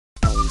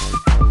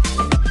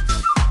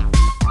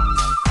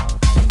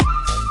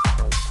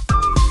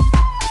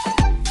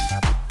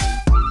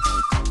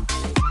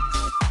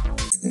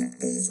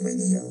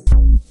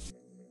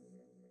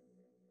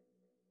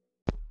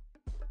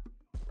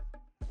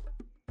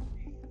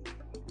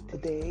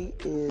Today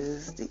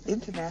is the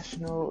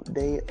International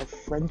Day of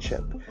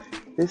Friendship.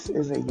 This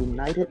is a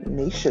United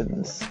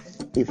Nations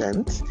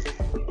event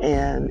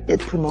and it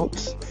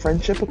promotes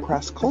friendship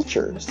across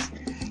cultures.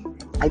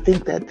 I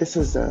think that this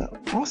is an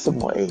awesome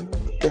way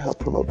to help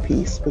promote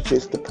peace, which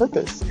is the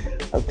purpose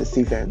of this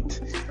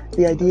event.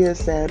 The idea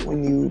is that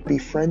when you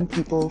befriend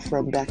people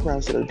from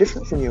backgrounds that are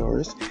different from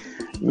yours,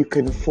 you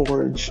can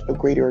forge a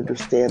greater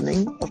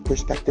understanding of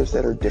perspectives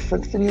that are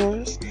different from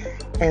yours.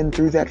 And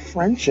through that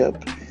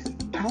friendship,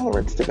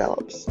 tolerance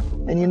develops.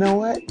 And you know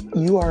what?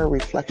 You are a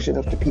reflection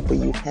of the people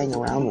you hang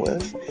around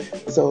with.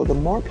 So the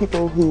more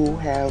people who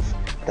have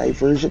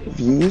divergent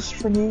views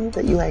from you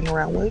that you hang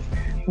around with,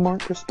 the more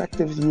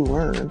perspectives you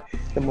learn,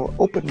 the more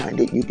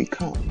open-minded you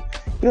become.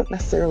 You don't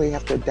necessarily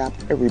have to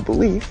adopt every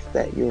belief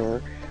that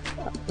your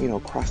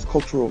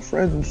cross-cultural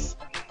friends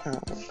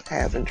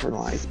have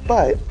internalized,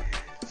 but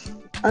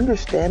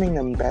understanding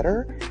them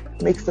better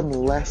makes them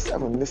less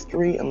of a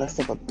mystery and less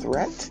of a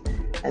threat,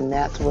 and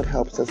that's what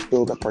helps us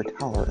build up our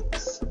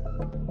tolerance.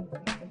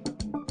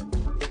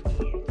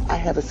 I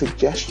have a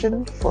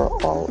suggestion for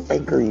all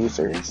Anchor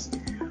users.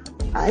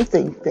 I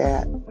think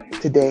that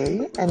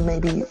today and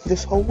maybe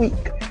this whole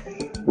week,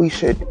 we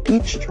should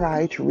each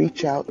try to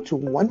reach out to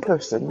one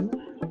person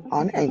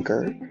on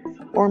Anchor,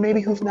 or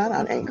maybe who's not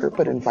on Anchor,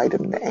 but invite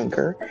them to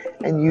Anchor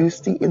and use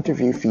the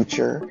interview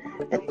feature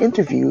and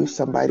interview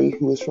somebody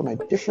who is from a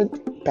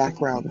different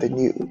background than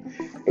you.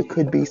 It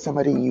could be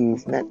somebody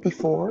you've met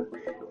before.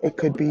 It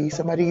could be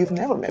somebody you've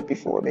never met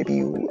before. Maybe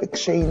you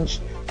exchange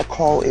a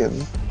call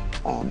in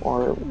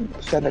or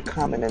send a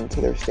comment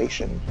into their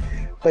station.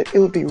 But it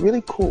would be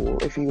really cool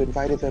if you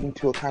invited them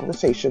to a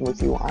conversation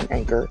with you on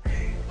Anchor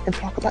and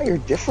talk about your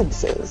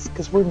differences,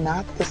 because we're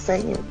not the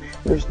same.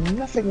 There's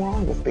nothing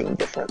wrong with being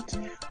different.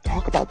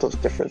 Talk about those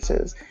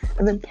differences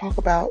and then talk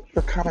about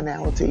your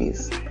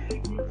commonalities.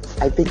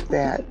 I think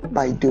that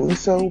by doing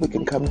so, we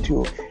can come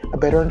to a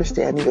better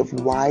understanding of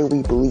why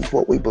we believe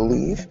what we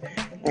believe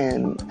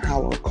and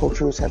how our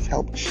cultures have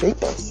helped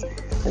shape us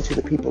into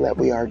the people that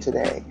we are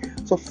today.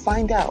 So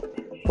find out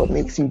what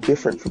makes you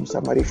different from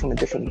somebody from a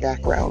different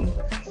background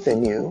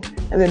than you,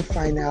 and then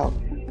find out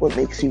what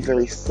makes you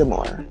very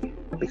similar,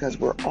 because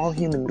we're all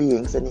human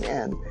beings in the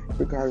end,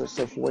 regardless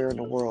of where in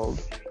the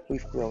world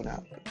we've grown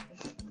up.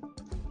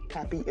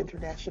 Happy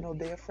International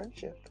Day of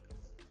Friendship.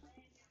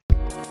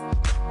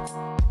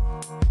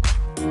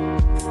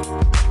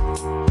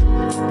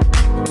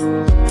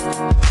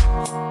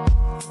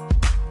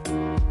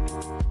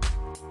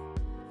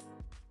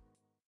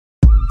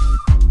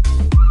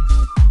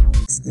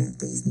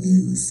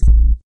 News.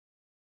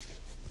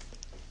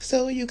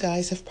 So you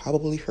guys have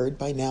probably heard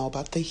by now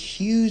about the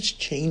huge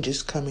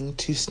changes coming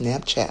to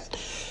Snapchat.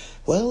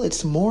 Well,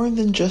 it's more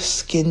than just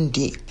skin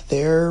deep.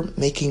 They're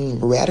making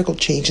radical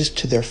changes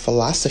to their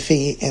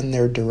philosophy and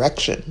their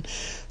direction.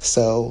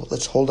 So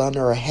let's hold on to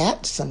our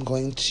hats. I'm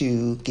going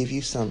to give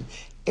you some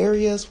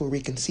areas where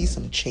we can see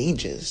some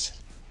changes.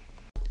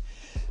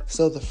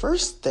 So the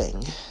first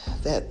thing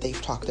that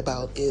they've talked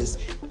about is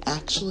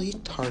actually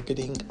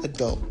targeting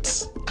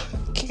adults.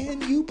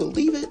 Can you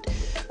believe it?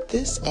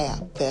 This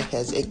app that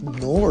has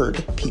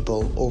ignored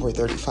people over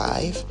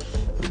 35,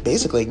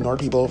 basically ignored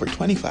people over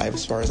 25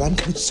 as far as I'm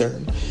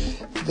concerned,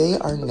 they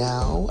are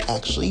now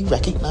actually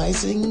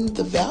recognizing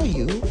the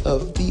value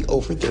of the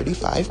over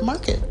 35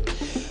 market.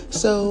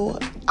 So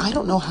I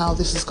don't know how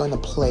this is going to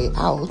play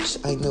out.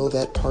 I know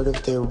that part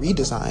of their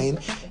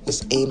redesign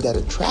is aimed at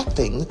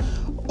attracting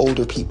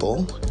older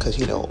people,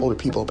 because older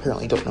people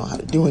apparently don't know how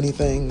to do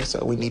anything,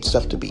 so we need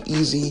stuff to be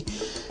easy.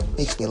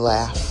 Makes me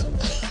laugh.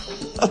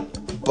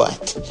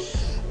 But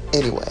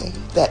anyway,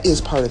 that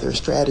is part of their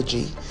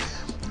strategy.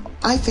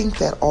 I think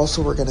that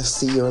also we're going to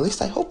see, or at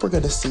least I hope we're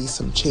going to see,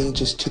 some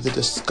changes to the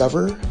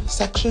Discover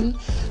section.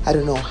 I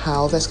don't know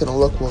how that's going to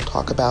look. We'll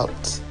talk about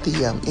the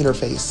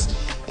interface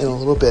in a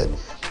little bit,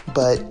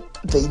 but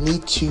they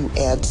need to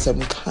add some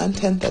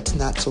content that's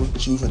not so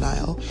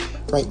juvenile.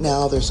 Right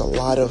now, there's a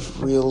lot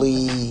of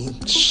really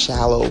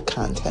shallow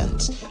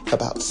content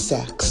about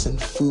sex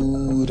and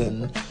food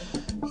and,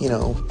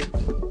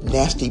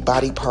 nasty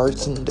body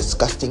parts and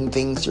disgusting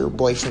things your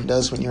boyfriend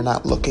does when you're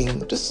not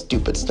looking. Just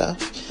stupid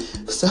stuff.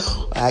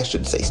 So, I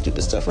shouldn't say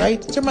stupid stuff,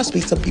 right? There must be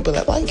some people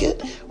that like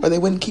it, or they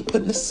wouldn't keep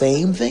putting the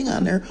same thing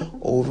on there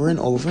over and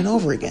over and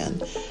over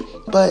again.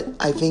 But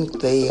I think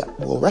they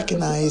will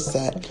recognize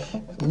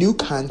that new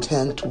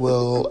content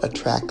will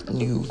attract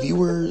new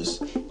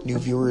viewers. New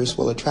viewers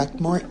will attract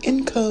more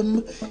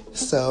income.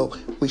 So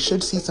we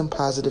should see some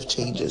positive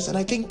changes. And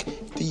I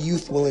think the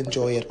youth will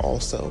enjoy it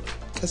also,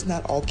 because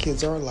not all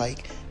kids are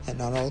alike and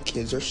not all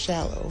kids are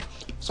shallow.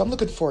 So I'm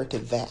looking forward to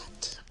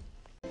that.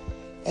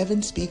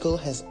 Evan Spiegel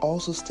has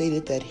also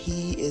stated that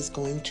he is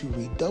going to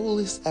redouble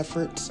his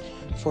efforts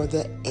for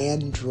the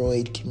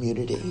Android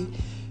community.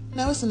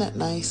 Now, isn't that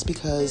nice?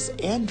 Because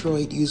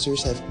Android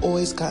users have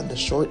always gotten the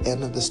short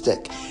end of the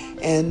stick,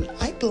 and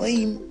I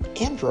blame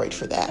Android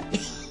for that.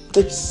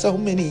 There's so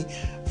many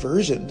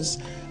versions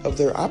of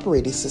their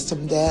operating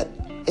system that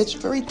it's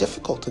very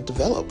difficult to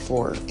develop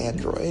for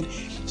Android.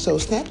 So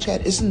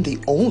Snapchat isn't the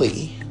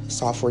only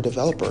software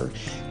developer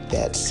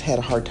that's had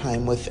a hard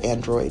time with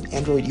Android.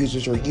 Android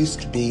users are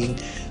used to being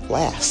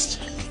last.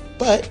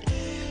 But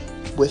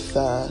with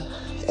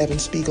Evan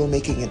Spiegel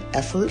making an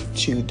effort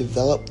to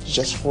develop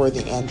just for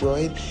the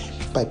Android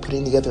by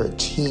putting together a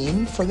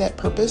team for that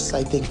purpose,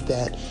 I think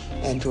that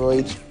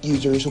Android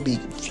users will be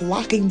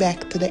flocking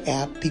back to the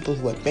app. People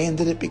who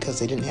abandoned it because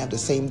they didn't have the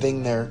same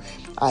thing their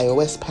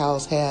iOS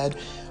pals had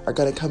are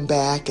going to come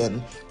back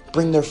and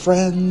bring their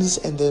friends,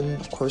 and then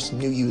of course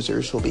new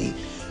users will be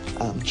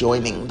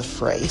joining the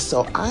fray.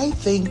 So I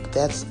think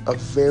that's a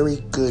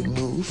very good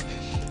move.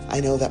 I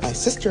know that my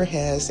sister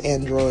has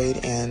Android,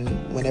 and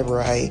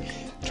whenever I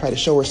try to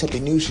show her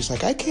something new, she's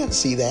like, I can't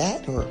see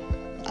that, or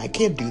I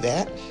can't do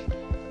that.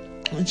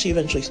 And she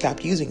eventually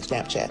stopped using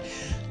Snapchat.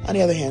 On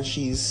the other hand,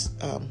 she's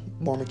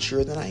more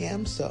mature than I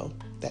am, so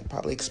that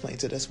probably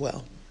explains it as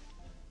well.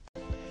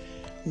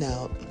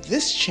 Now,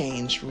 this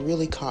change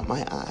really caught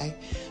my eye.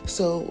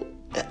 So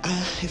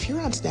if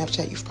you're on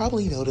Snapchat, you've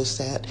probably noticed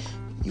that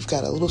you've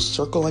got a little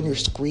circle on your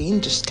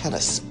screen just kind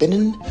of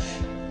spinning,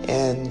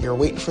 and you're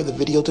waiting for the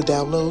video to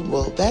download.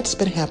 Well, that's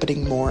been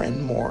happening more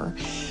and more.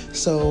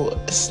 So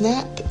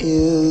Snap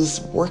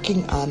is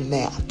working on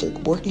that. They're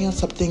working on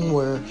something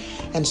where,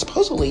 and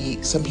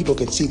supposedly some people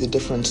can see the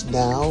difference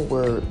now,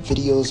 where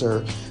videos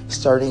are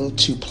starting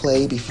to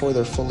play before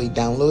they're fully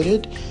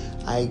downloaded.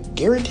 I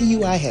guarantee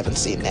you I haven't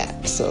seen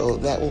that, so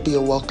that will be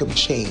a welcome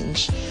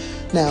change.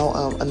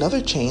 Now,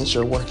 another change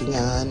they're working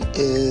on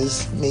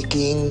is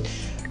making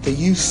the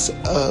use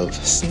of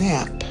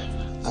Snap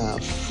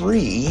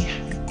free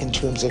in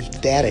terms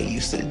of data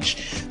usage.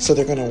 So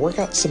they're going to work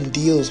out some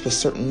deals with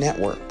certain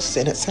networks,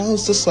 and it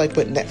sounds just like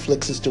what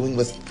Netflix is doing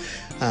with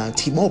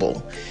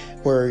T-Mobile,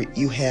 where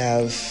you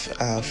have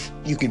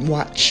you can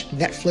watch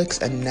Netflix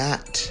and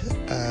not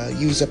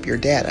use up your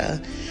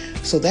data.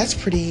 So that's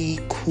pretty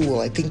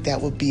cool. I think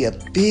that would be a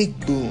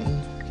big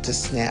boon to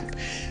Snap,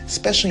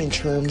 especially in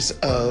terms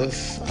of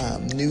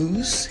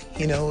news.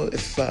 You know,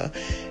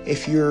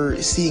 if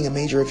you're seeing a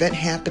major event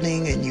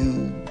happening and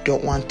you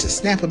don't want to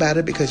snap about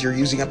it because you're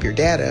using up your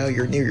data, or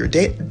you're near your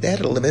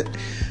data limit,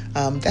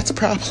 that's a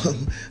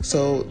problem.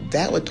 So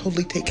that would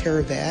totally take care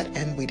of that,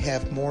 and we'd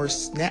have more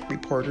Snap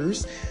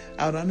reporters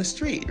out on the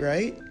street,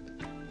 right?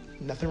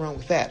 Nothing wrong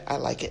with that. I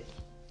like it.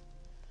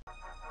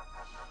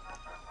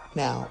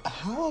 Now,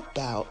 how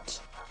about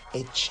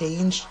a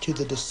change to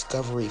the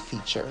discovery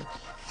feature?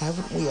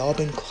 Haven't we all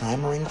been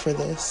clamoring for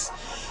this?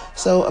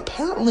 So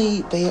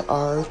apparently they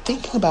are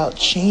thinking about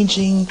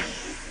changing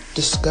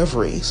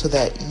discovery so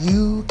that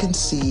you can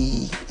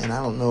see, and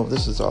I don't know if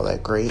this is all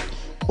that great,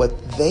 what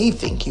they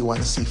think you want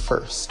to see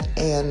first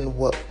and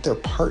what their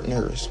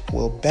partners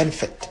will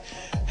benefit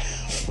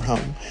from,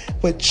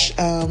 which,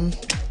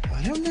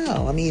 I don't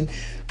know. I mean,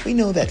 we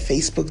know that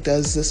Facebook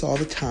does this all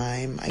the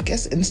time. I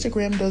guess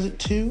Instagram does it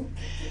too.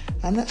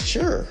 I'm not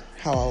sure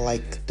how I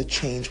like the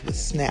change with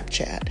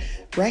Snapchat.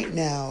 Right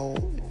now,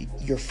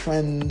 your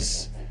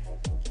friends,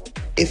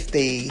 if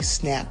they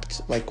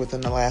snapped like within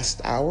the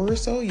last hour or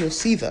so, you'll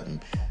see them.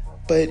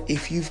 But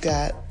if you've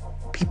got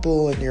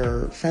people in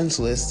your friends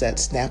list that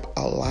snap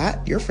a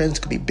lot, your friends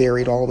could be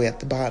buried all the way at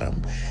the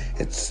bottom.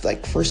 It's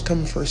like first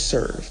come, first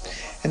served.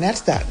 And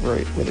that's not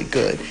really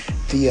good.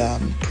 The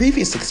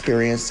previous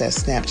experience that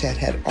Snapchat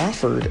had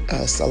offered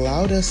us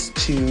allowed us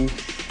to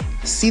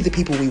see the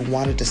people we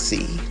wanted to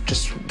see,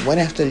 just one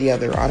after the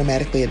other,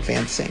 automatically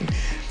advancing.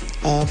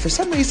 For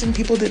some reason,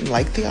 people didn't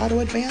like the auto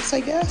advance, I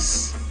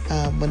guess.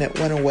 When it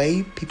went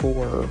away, people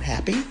were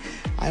happy.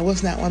 I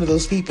was not one of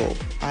those people.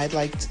 I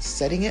liked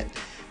setting it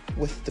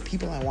with the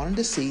people I wanted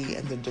to see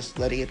and then just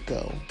letting it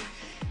go.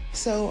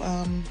 So,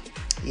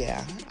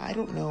 yeah, I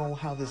don't know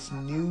how this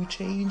new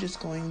change is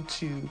going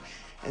to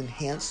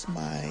enhance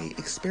my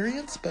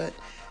experience, but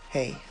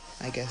hey,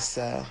 I guess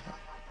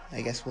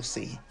we'll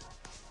see.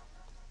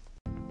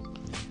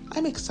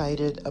 I'm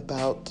excited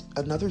about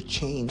another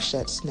change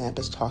that Snap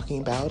is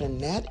talking about, and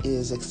that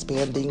is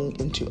expanding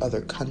into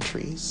other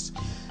countries.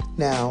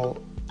 Now,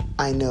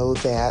 I know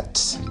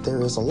that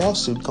there is a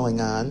lawsuit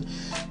going on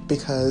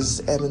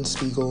because Evan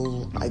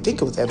Spiegel, I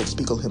think it was Evan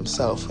Spiegel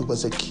himself, who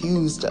was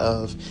accused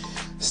of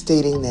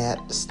stating that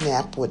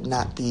Snap would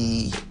not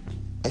be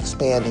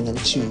expanding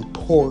into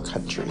poor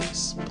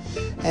countries.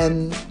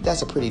 And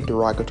that's a pretty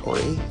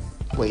derogatory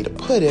way to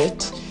put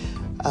it.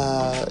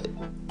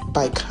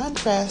 By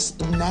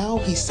contrast, now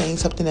he's saying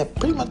something that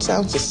pretty much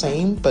sounds the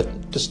same,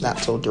 but just not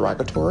so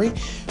derogatory,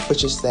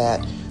 which is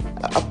that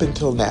up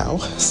until now,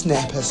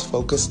 Snap has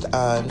focused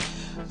on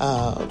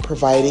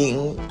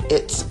providing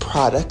its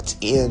product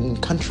in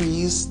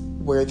countries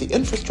where the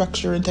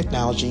infrastructure and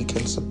technology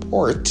can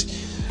support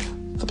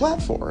the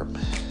platform.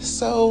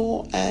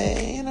 So,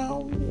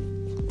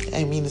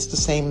 it's the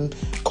same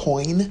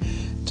coin,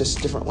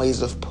 just different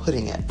ways of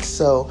putting it.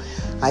 So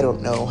I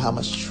don't know how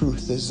much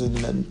truth is in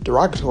the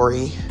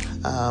derogatory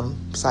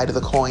side of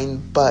the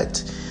coin,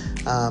 but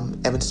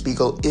Evan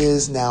Spiegel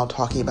is now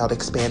talking about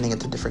expanding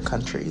into different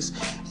countries.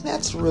 And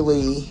that's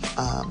really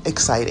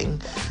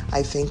exciting.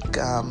 I think,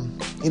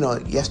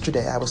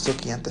 yesterday I was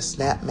looking at the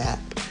Snap Map,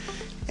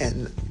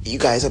 and you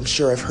guys, I'm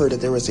sure have heard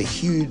that there was a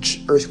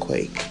huge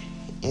earthquake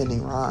in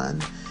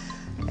Iran,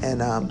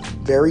 and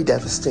very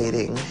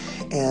devastating.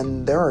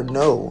 And there are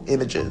no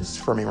images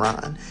from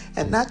Iran,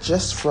 and not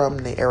just from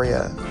the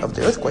area of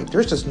the earthquake.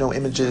 There's just no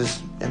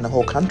images in the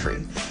whole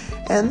country.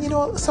 And,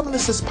 some of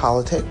this is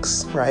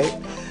politics,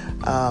 right?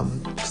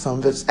 Some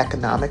of it's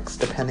economics,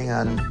 depending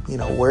on,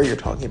 where you're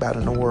talking about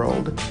in the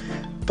world.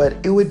 But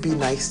it would be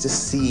nice to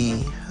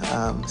see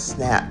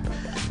Snap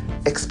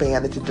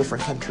expand into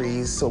different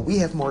countries so we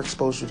have more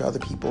exposure to other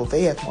people,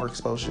 they have more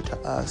exposure to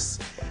us.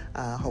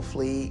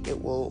 Hopefully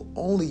it will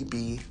only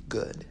be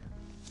good.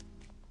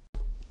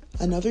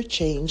 Another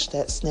change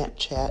that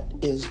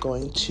Snapchat is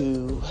going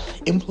to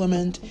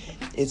implement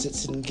is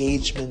its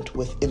engagement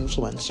with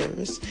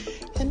influencers.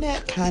 And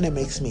that kind of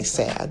makes me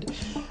sad.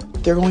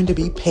 They're going to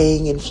be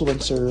paying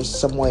influencers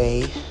some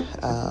way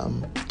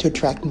to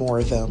attract more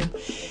of them.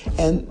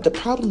 And the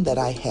problem that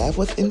I have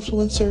with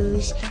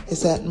influencers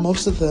is that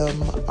most of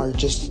them are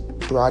just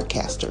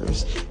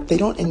broadcasters. They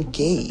don't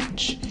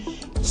engage.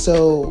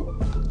 So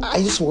I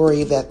just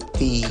worry that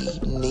the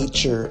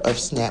nature of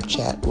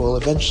Snapchat will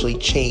eventually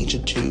change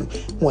into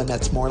one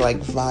that's more like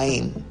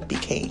Vine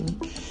became.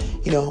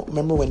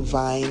 Remember when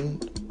Vine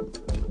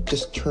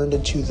just turned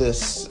into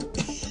this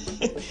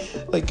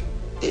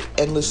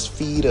endless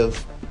feed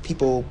of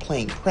people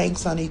playing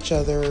pranks on each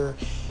other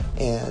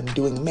and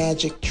doing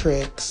magic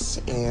tricks,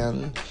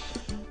 and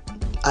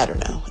I don't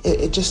know.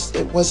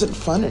 It wasn't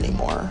fun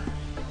anymore.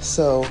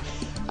 So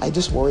I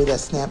just worry that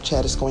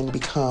Snapchat is going to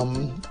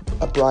become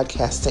a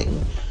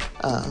broadcasting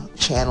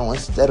channel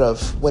instead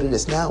of what it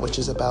is now, which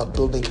is about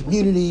building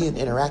community and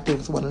interacting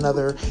with one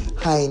another,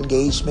 high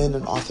engagement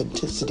and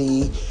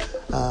authenticity.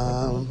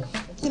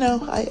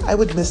 I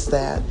would miss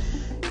that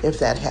if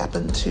that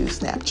happened to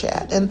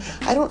Snapchat. And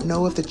I don't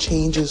know if the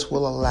changes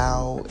will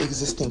allow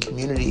existing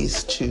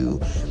communities to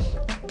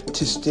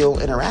still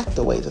interact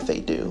the way that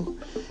they do.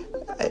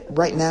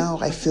 Right now,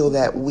 I feel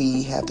that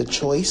we have the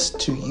choice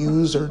to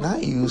use or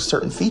not use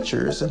certain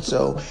features. And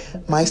so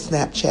my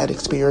Snapchat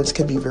experience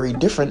can be very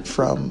different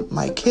from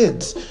my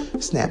kids'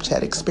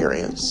 Snapchat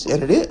experience.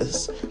 And it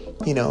is,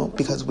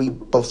 because we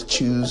both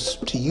choose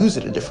to use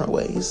it in different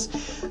ways.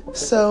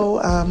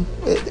 So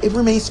it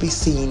remains to be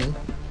seen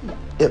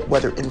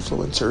whether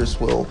influencers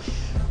will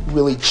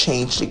really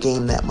change the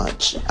game that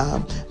much.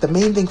 The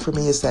main thing for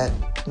me is that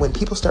when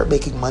people start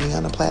making money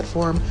on a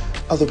platform,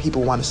 other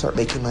people want to start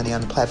making money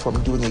on the platform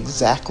and doing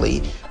exactly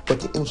what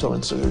the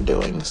influencers are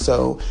doing.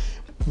 So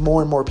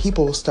more and more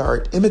people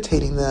start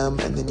imitating them,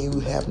 and then you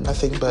have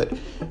nothing but,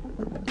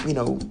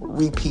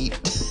 repeat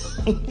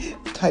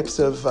types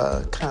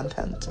of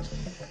content.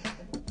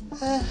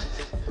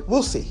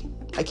 We'll see.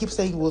 I keep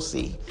saying we'll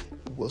see.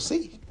 We'll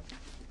see.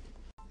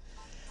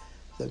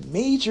 The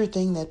major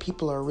thing that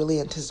people are really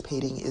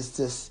anticipating is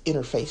this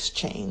interface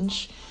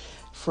change.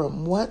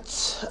 From what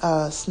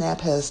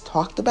Snap has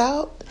talked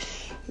about,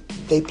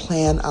 they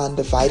plan on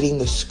dividing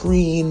the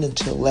screen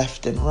into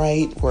left and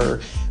right,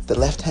 where the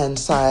left-hand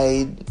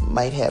side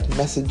might have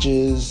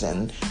messages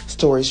and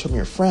stories from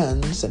your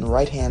friends, and the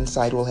right-hand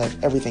side will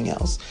have everything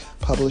else.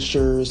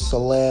 Publishers,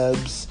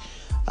 celebs,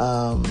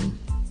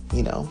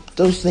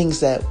 those things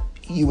that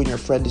you and your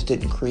friends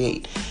didn't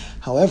create.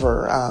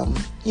 However,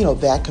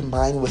 that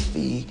combined with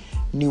the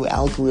new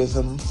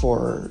algorithm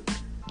for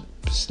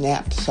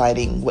Snap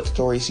deciding what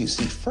stories you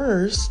see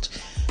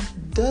first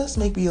does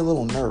make me a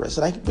little nervous.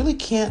 And I really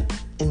can't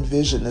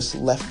envision this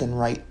left and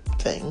right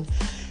thing.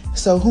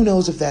 So who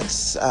knows if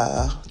that's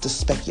just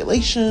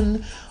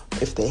speculation,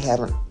 if they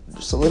haven't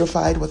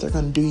solidified what they're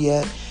going to do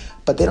yet.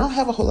 But they don't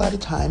have a whole lot of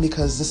time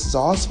because this is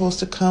all supposed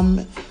to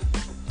come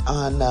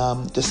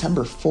on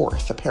December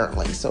 4th,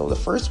 apparently. So the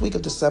first week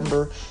of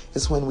December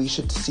is when we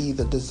should see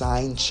the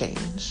design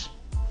change.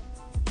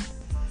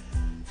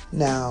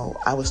 Now,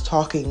 I was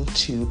talking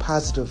to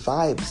Positive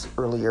Vibes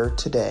earlier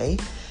today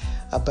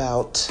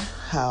about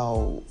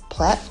how the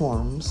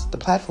platforms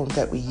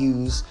that we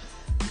use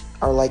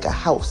are like a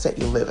house that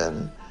you live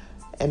in.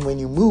 And when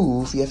you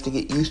move, you have to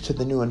get used to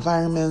the new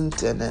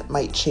environment, and it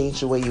might change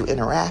the way you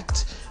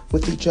interact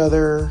with each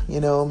other.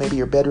 Maybe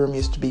your bedroom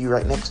used to be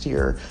right next to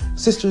your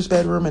sister's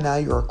bedroom, and now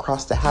you're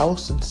across the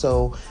house, and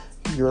so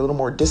you're a little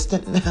more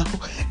distant now.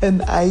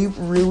 And I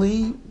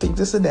really think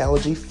this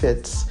analogy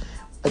fits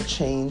a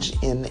change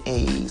in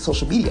a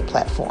social media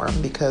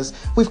platform, because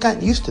we've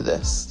gotten used to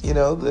this.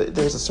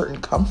 There's a certain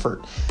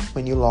comfort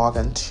when you log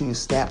into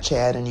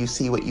Snapchat and you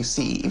see what you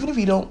see. Even if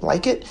you don't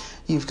like it,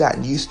 you've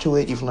gotten used to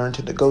it. You've learned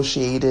to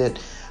negotiate it,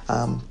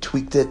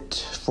 tweaked it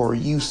for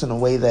use in a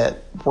way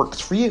that works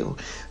for you.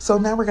 So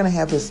now we're going to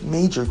have this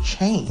major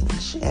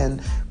change,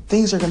 and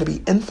things are going to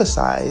be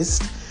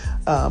emphasized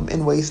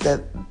in ways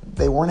that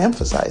they weren't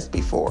emphasized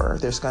before.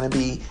 There's going to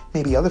be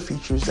maybe other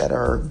features that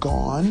are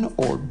gone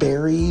or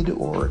buried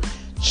or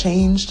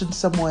changed in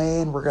some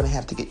way, and we're going to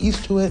have to get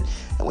used to it.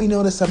 And we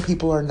know that some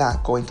people are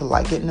not going to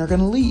like it and they're going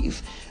to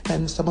leave.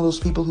 And some of those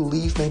people who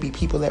leave may be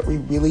people that we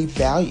really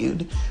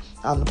valued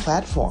on the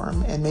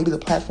platform, and maybe the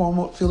platform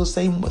won't feel the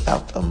same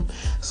without them.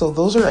 So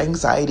those are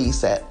anxieties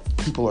that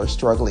people are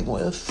struggling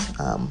with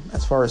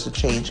as far as the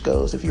change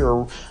goes. If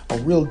you're a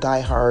real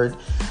diehard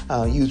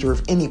user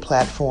of any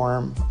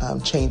platform,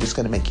 change is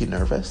going to make you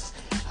nervous.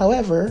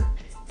 However,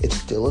 it's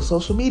still a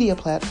social media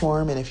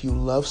platform, and if you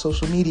love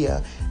social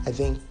media, I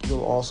think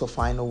you'll also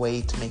find a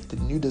way to make the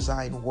new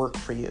design work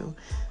for you.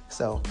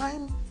 So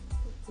I'm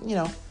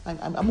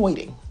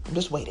waiting. I'm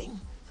just waiting.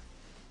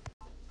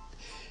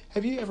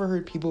 Have you ever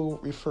heard people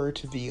refer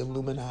to the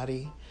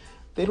Illuminati?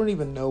 They don't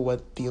even know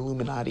what the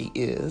Illuminati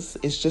is.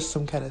 It's just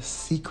some kind of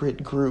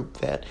secret group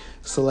that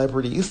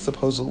celebrities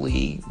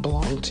supposedly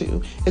belong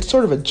to. It's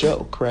sort of a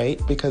joke,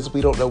 right? Because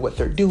we don't know what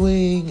they're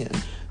doing and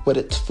what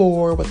it's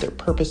for, what their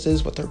purpose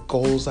is, what their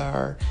goals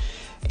are.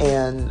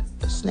 And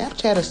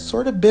Snapchat has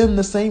sort of been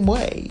the same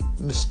way.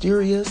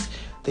 Mysterious.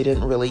 They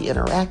didn't really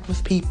interact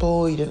with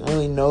people. You didn't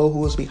really know who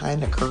was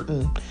behind the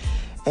curtain.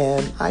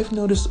 And I've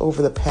noticed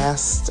over the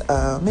past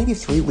maybe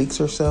 3 weeks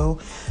or so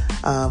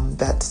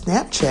that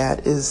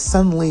Snapchat is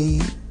suddenly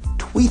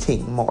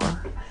tweeting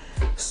more.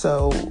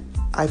 So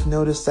I've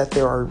noticed that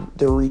they're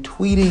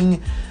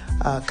retweeting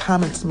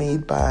comments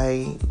made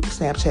by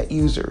Snapchat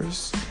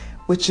users,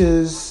 which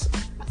is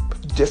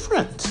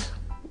different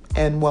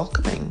and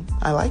welcoming.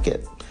 I like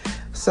it.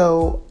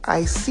 So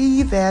I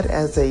see that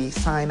as a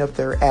sign of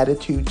their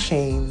attitude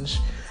change,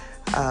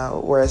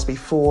 whereas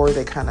before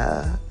they kind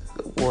of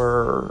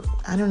were,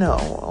 I don't know,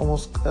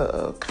 almost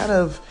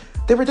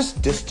they were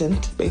just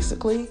distant,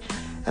 basically.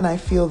 And I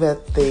feel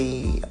that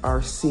they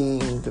are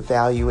seeing the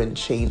value in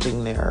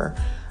changing their,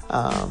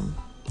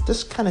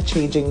 just kind of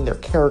changing their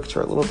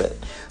character a little bit.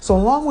 So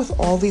along with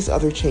all these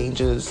other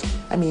changes,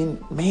 I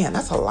mean, man,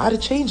 that's a lot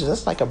of changes.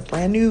 That's like a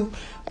brand new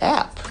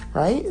app,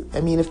 right?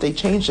 I mean, if they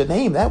changed the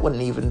name, that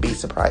wouldn't even be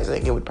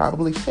surprising. It would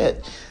probably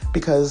fit,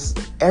 because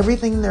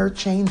everything they're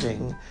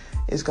changing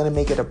is going to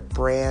make it a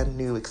brand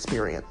new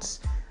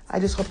experience. I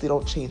just hope they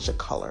don't change the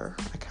color.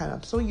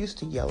 I'm so used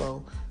to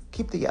yellow.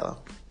 Keep the yellow.